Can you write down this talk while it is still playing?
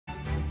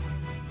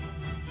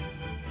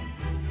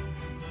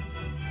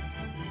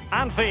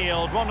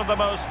Anfield, one of the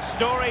most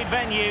storied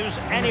venues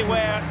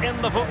anywhere in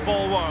the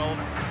football world.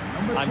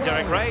 I'm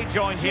Derek Ray,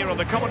 joined here on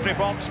the commentary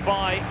box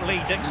by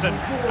Lee Dixon,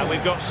 and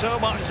we've got so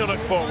much to look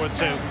forward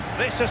to.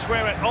 This is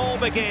where it all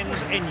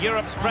begins in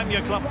Europe's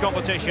Premier Club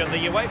competition, the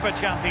UEFA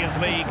Champions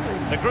League,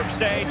 the group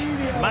stage,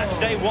 match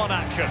day 1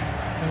 action.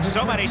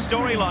 So many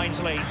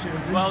storylines, Lee.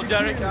 Well,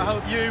 Derek, I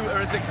hope you are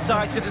as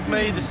excited as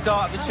me. The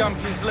start of the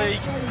Champions League,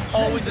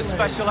 always a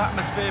special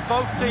atmosphere.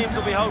 Both teams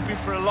will be hoping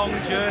for a long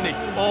journey,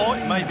 or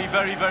it may be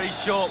very, very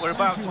short. We're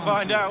about to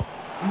find out.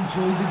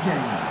 Enjoy the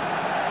game.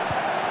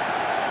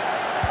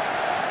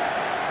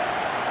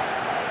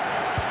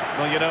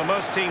 Well, you know,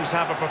 most teams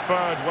have a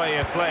preferred way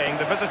of playing.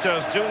 The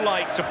visitors do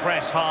like to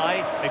press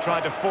high. They try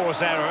to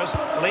force errors.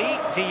 Lee,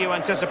 do you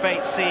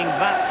anticipate seeing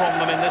that from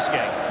them in this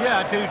game?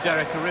 Yeah, I do,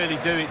 Derek, I really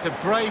do. It's a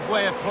brave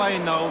way of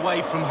playing, though,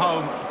 away from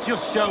home. It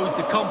just shows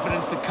the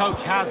confidence the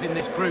coach has in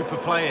this group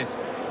of players.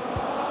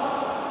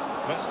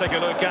 Let's take a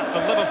look at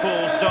the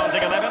Liverpool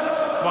starting 11.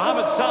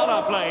 Mohamed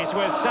Salah plays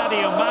with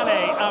Sadio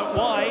Mane out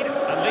wide.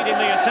 And leading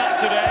the attack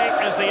today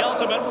is the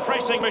ultimate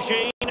pressing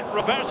machine,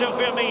 Roberto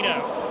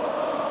Firmino.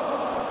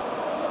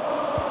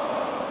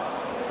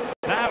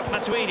 Now,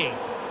 Matuidi.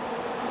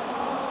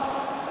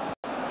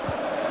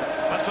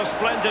 That's a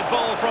splendid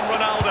ball from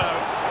Ronaldo.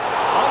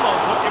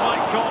 Almost what you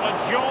might call a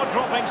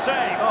jaw-dropping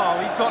save. Oh,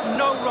 he's got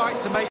no right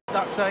to make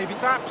that save.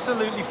 It's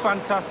absolutely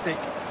fantastic.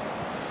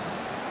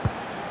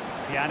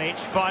 Pjanic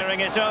firing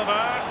it over.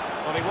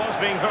 Well, he was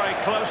being very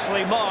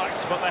closely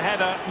marked, but the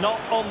header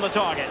not on the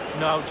target.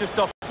 No, just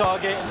off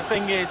target. And the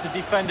thing is, the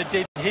defender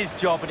did his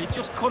job, and he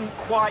just couldn't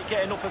quite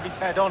get enough of his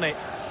head on it.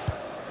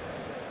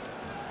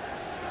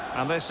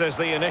 And this is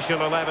the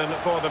initial 11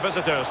 for the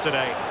visitors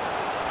today.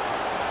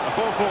 A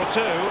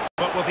 4-4-2,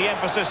 but with the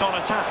emphasis on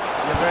attack.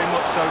 Yeah, very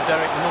much so,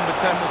 Derek. The number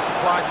 10 was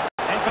supplied.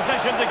 In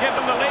position to give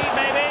them the lead,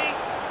 maybe?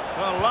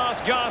 Well,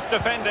 last gasp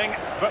defending,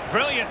 but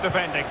brilliant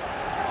defending.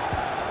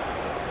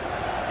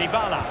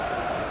 Dybala.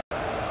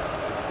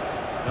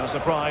 No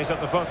surprise that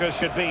the focus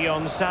should be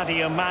on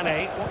Sadio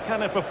Mane. What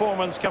kind of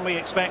performance can we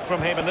expect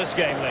from him in this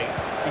game, Lee?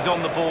 He's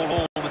on the ball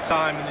all the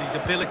time, and his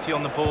ability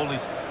on the ball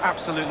is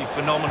absolutely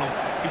phenomenal.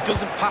 He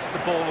doesn't pass the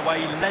ball away,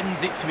 he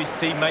lends it to his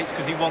teammates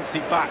because he wants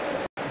it back.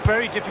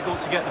 Very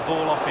difficult to get the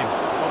ball off him.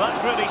 Well,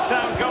 that's really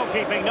sound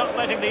goalkeeping, not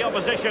letting the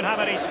opposition have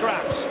any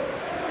scraps.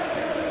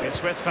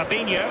 It's with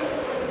Fabinho.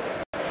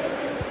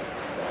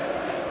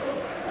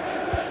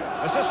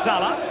 This is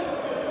Salah.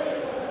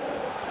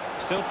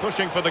 Still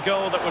pushing for the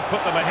goal that would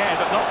put them ahead,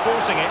 but not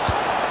forcing it.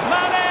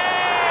 Mane!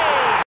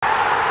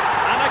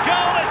 And a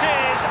goal it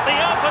is, the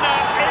opener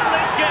in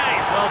this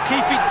game. Well,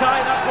 keep it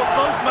tight, that's what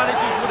both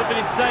managers would have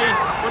been saying.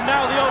 But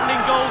now the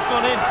opening goal's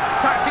gone in,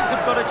 tactics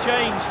have got to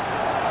change.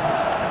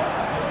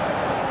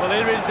 Well,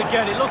 here it is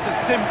again, it looks a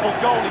simple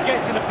goal. He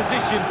gets in a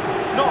position,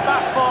 not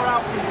that far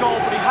out from goal,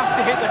 but he has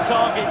to hit the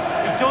target.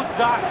 He does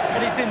that,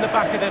 and it's in the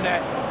back of the net.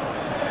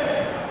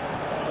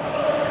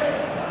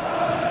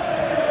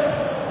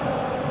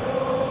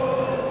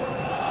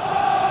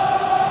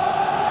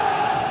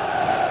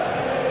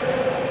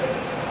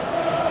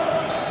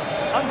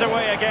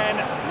 Underway again,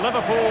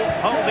 Liverpool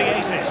hold the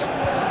aces.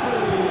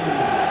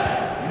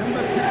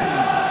 Number 10,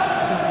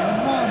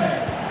 Sadio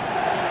Mane.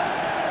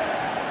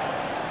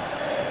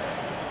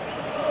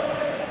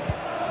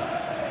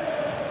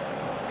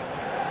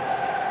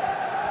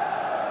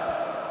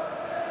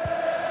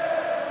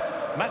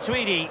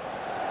 Matuidi.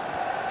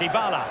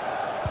 Dybala.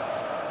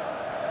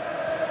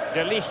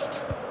 De Ligt.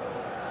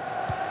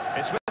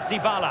 It's with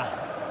Dybala.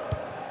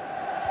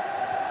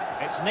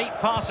 It's neat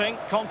passing,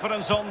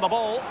 confidence on the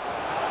ball.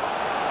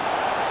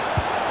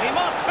 He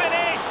must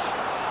finish!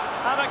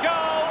 And a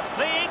goal,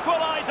 the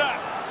equaliser.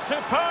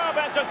 Superb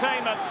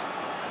entertainment.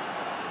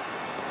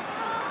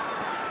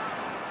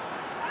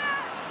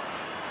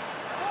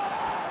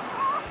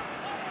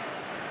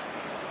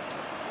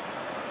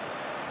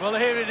 Well,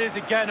 here it is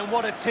again, and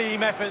what a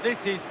team effort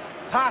this is.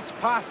 Pass,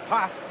 pass,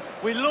 pass.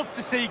 We love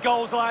to see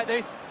goals like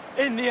this.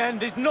 In the end,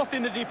 there's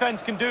nothing the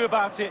defence can do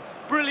about it.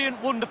 Brilliant,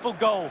 wonderful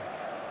goal.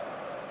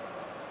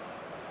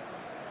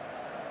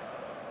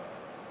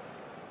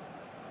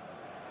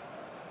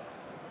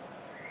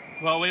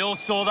 Well, we all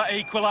saw that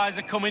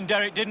equaliser coming,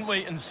 Derek, didn't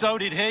we? And so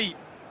did he.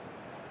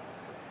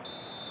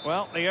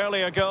 Well, the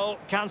earlier goal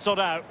cancelled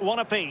out. One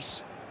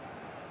apiece.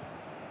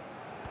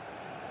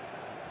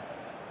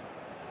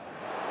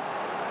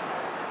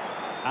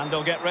 And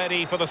they'll get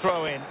ready for the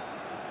throw-in.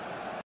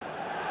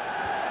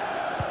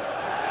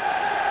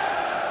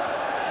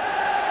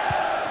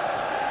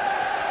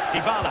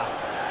 Dybala.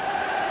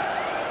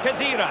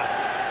 Khedira.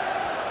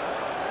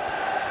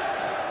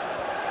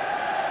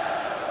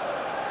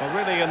 Well,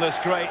 really, in this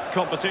great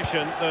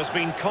competition, there's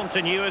been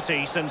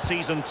continuity since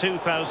season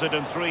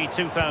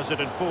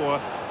 2003-2004.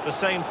 The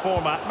same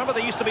format. Remember,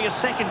 there used to be a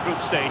second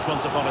group stage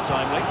once upon a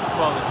time, Lee?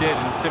 Well, it did,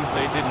 and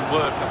simply it didn't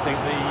work. I think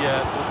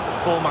the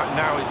format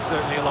now is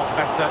certainly a lot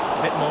better. It's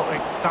a bit more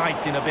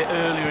exciting, a bit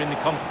earlier in the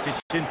competition.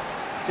 It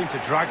seemed to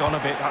drag on a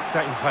bit, that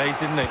second phase,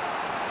 didn't it?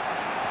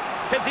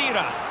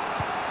 Khedira.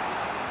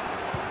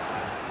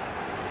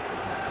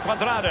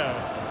 Cuadrado.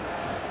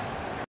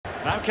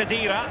 Now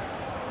Khedira.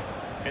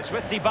 It's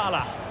with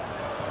Dybala.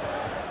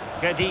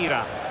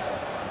 Khedira.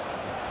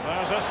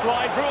 There's a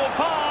slide rule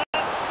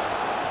pass.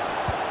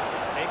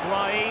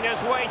 Higuain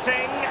is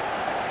waiting.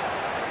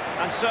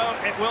 And so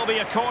it will be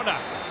a corner.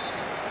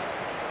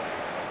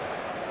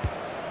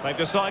 They've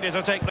decided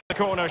to take the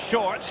corner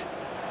short.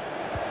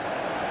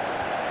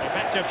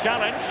 Effective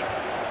challenge.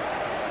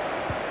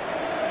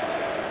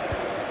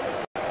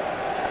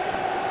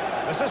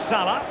 This is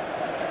Salah.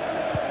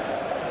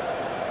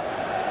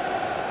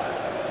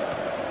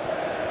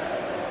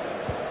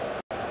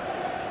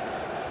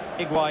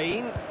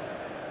 Higuain.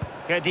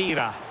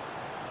 Khedira.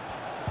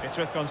 It's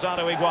with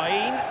Gonzalo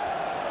Higuain.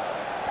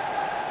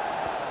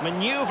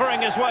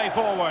 Manoeuvring his way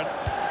forward.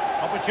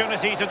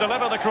 Opportunity to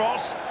deliver the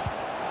cross.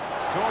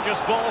 Gorgeous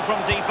ball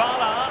from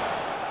Dybala.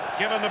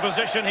 Given the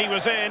position he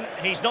was in,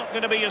 he's not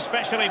going to be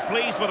especially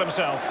pleased with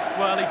himself.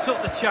 Well, he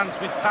took the chance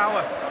with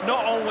power.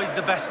 Not always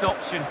the best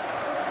option.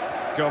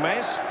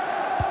 Gomez.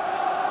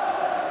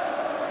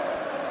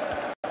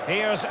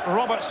 Here's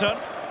Robertson.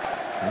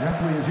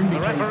 The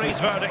referee's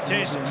verdict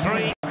is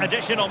 3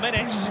 additional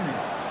minutes.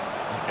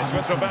 It's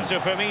with Roberto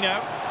Firmino.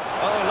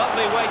 Oh,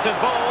 lovely weighted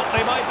ball.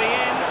 They might be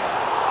in.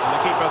 And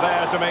the keeper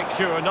there to make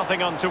sure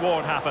nothing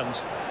untoward happened.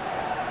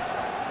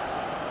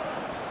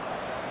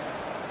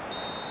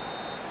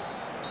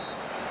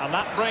 And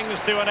that brings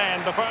to an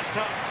end the first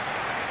half.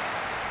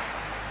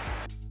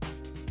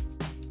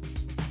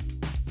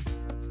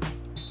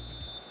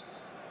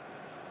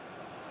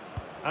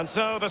 And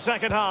so the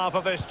second half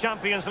of this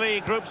Champions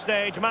League group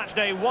stage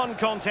matchday 1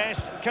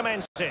 contest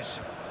commences.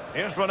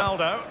 Here's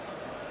Ronaldo.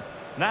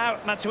 Now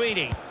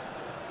Matuidi.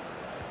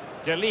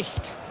 De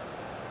Ligt.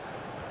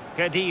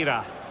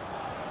 Khedira.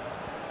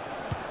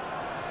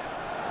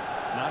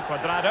 Now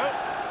Cuadrado.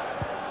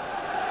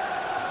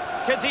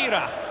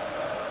 Khedira.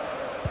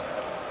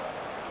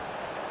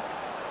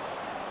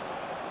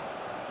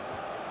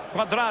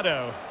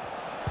 Cuadrado.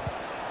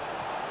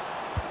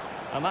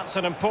 And that's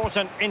an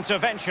important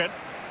intervention.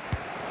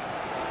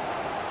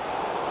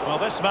 Well,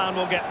 this man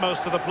will get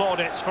most of the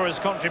plaudits for his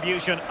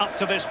contribution up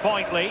to this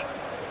point, Lee.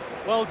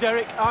 Well,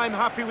 Derek, I'm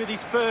happy with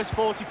his first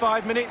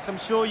 45 minutes. I'm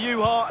sure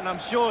you are, and I'm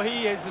sure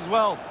he is as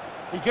well.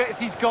 He gets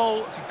his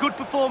goal. It's a good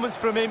performance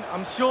from him.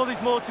 I'm sure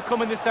there's more to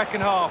come in the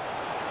second half.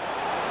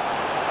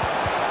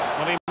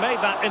 Well, he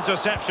made that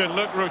interception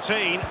look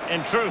routine.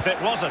 In truth,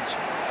 it wasn't.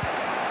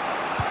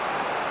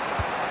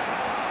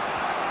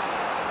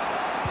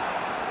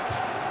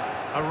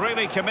 A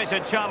really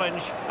committed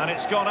challenge, and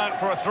it's gone out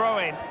for a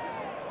throw-in.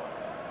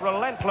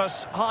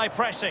 Relentless high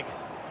pressing.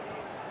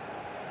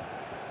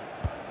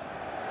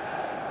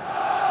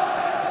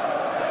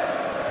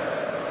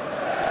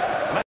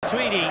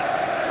 Matuidi.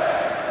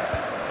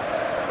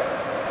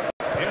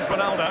 Here's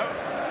Ronaldo.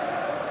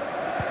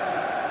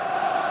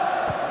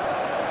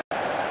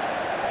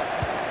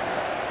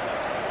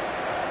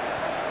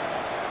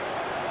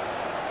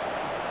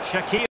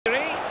 Shaqiri.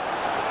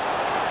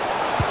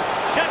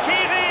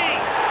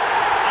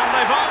 And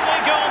they've only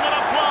gone and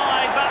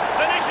applied that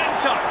finishing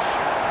touch.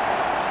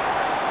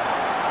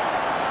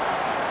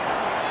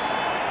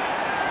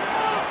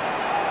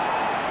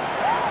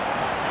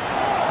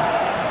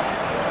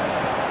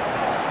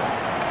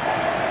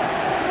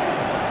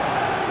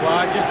 Well,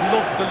 I just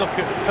love to look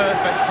at the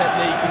perfect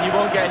technique, and you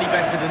won't get any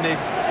better than this.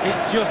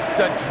 It's just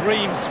a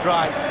dream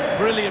strike.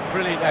 Brilliant,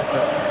 brilliant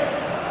effort.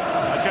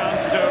 A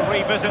chance to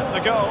revisit the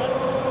goal.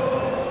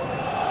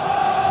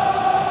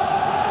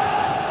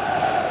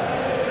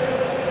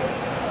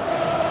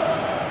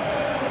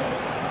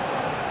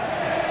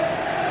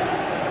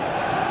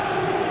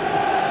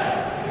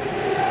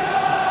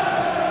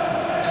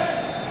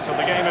 So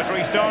the game has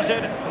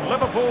restarted.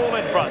 Liverpool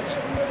in front.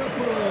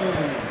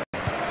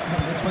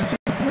 Number 23,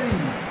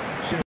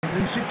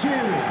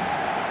 Shaqiri.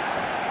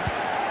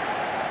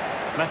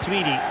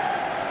 Matuidi.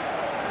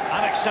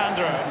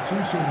 Alexander.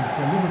 Substitution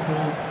for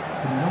Liverpool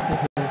coming off the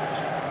pitch.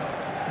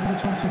 Number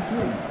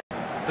 23.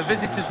 The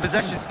visitors'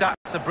 possession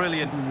stats are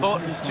brilliant,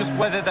 but it's just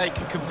whether they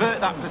can convert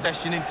that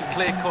possession into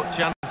clear-cut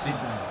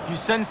chances. You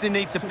sense they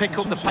need to pick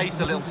up the pace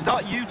a little,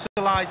 start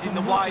utilising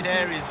the wide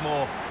areas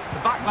more. The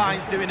back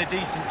line's doing a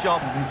decent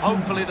job.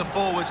 Hopefully the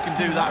forwards can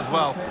do that as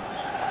well.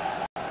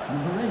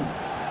 Number 8,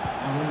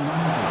 Aaron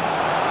Ramsey.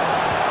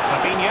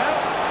 Fabinho.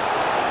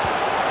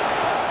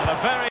 And a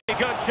very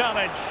good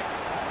challenge.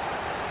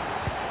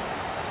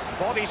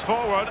 Bodies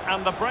forward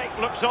and the break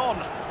looks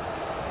on.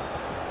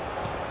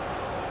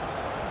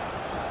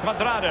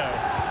 Cuadrado.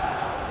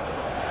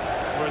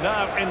 We're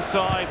now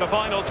inside the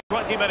final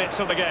 20 minutes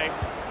of the game.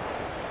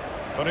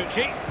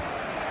 Bonucci.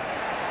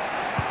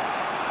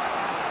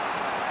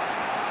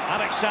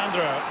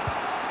 Alexander.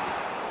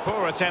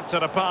 Poor attempt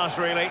at a pass,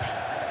 really.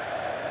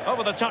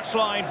 Over the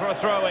touchline for a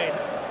throw-in.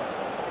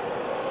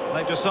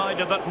 They've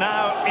decided that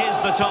now is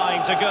the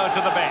time to go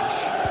to the bench.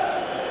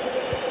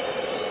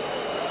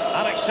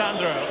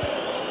 Alexander.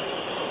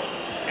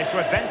 It's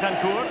with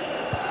Bentancur.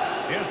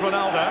 Here's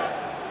Ronaldo.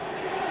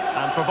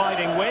 And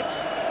providing width.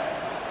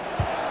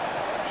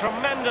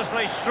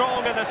 Tremendously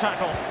strong in the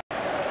tackle.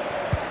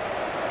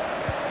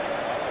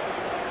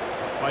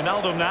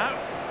 Wijnaldum now.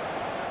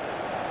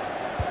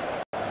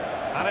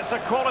 And it's a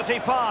quality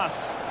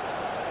pass.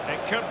 It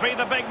could be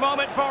the big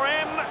moment for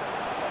him.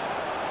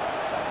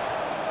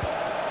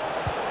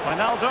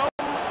 Wijnaldum.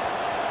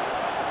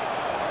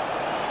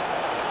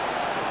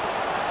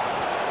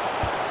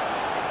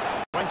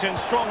 Went in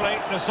strongly,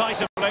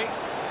 decisively.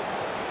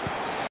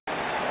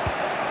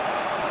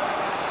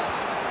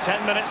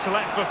 10 minutes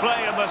left for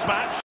play in this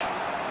match.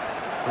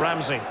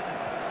 Ramsey.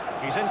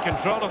 He's in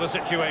control of the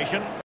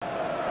situation.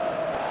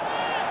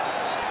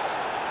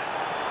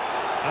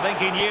 I think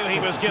he knew he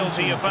was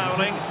guilty of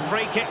fouling.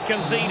 Free kick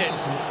conceded.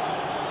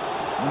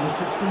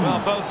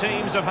 Well, both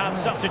teams have had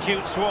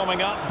substitutes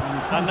swarming up,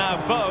 and now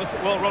both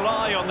will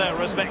rely on their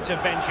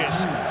respective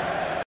benches.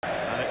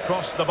 And it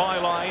crossed the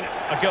byline,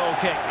 a goal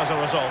kick as a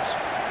result.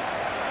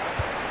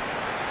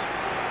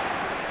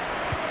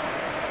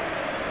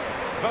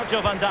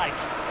 Virgil van Dijk.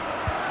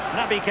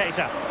 Naby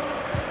Keita.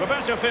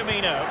 Roberto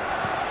Firmino.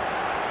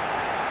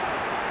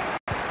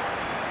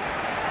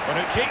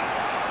 Bonucci.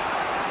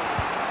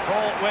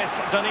 Ball with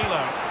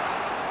Danilo.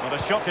 What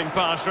a shocking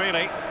pass,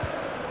 really.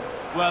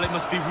 Well, it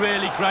must be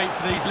really great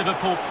for these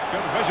Liverpool.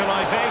 Good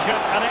visualisation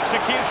and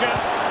execution.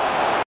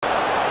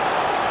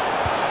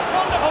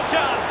 Wonderful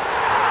chance.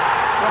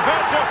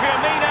 Roberto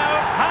Firmino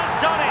has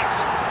done it.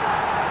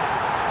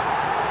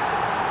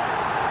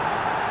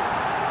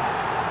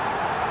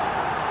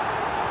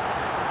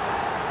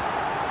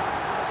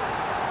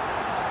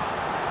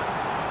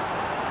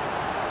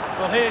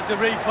 Well, here's a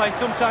replay.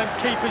 Sometimes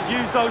keepers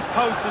use those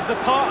posts as the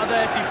part of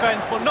their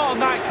defence, but not on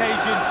that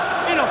occasion.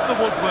 In off the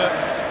woodwork.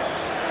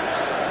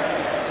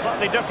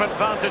 Slightly different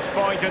vantage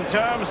point in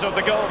terms of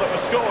the goal that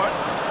was scored.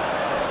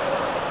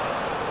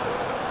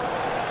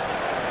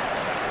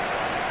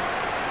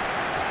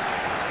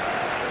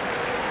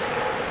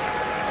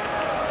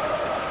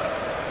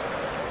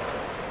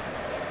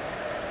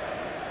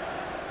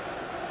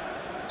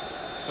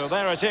 So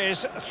there it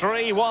is,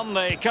 3-1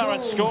 the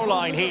current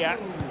scoreline here.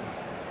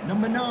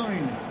 Number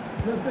 9,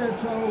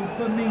 Roberto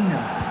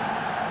Firmino.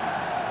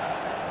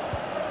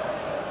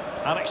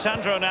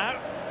 Alexandro now.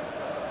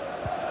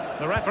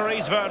 The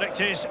referee's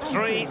verdict is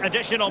 3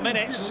 additional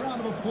minutes. A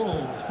round of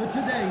applause for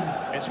today's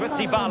It's with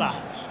Dybala.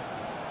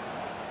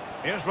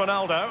 Here's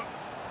Ronaldo.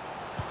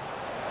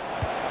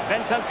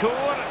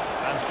 Bentancur,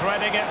 and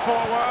threading it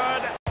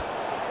forward.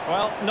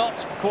 Well, not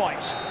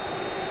quite.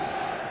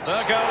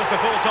 There goes the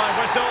full-time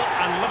whistle,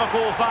 and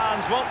Liverpool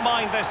fans won't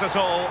mind this at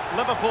all.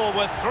 Liverpool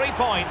with 3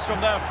 points from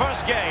their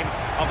first game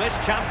of this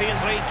Champions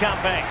League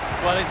campaign.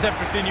 Well, it's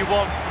everything you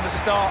want from the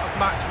start of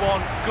match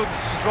one. Good,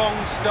 strong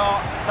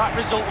start. That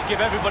result will give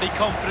everybody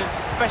confidence,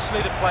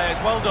 especially the players.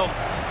 Well done.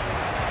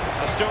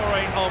 A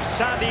story of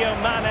Sadio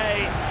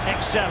Mane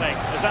excelling.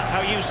 Is that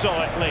how you saw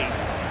it, Lee?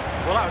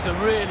 Well, that was a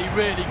really,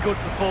 really good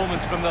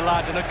performance from the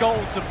lad, and a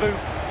goal to boot.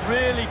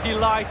 Really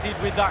delighted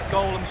with that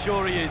goal, I'm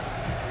sure he is.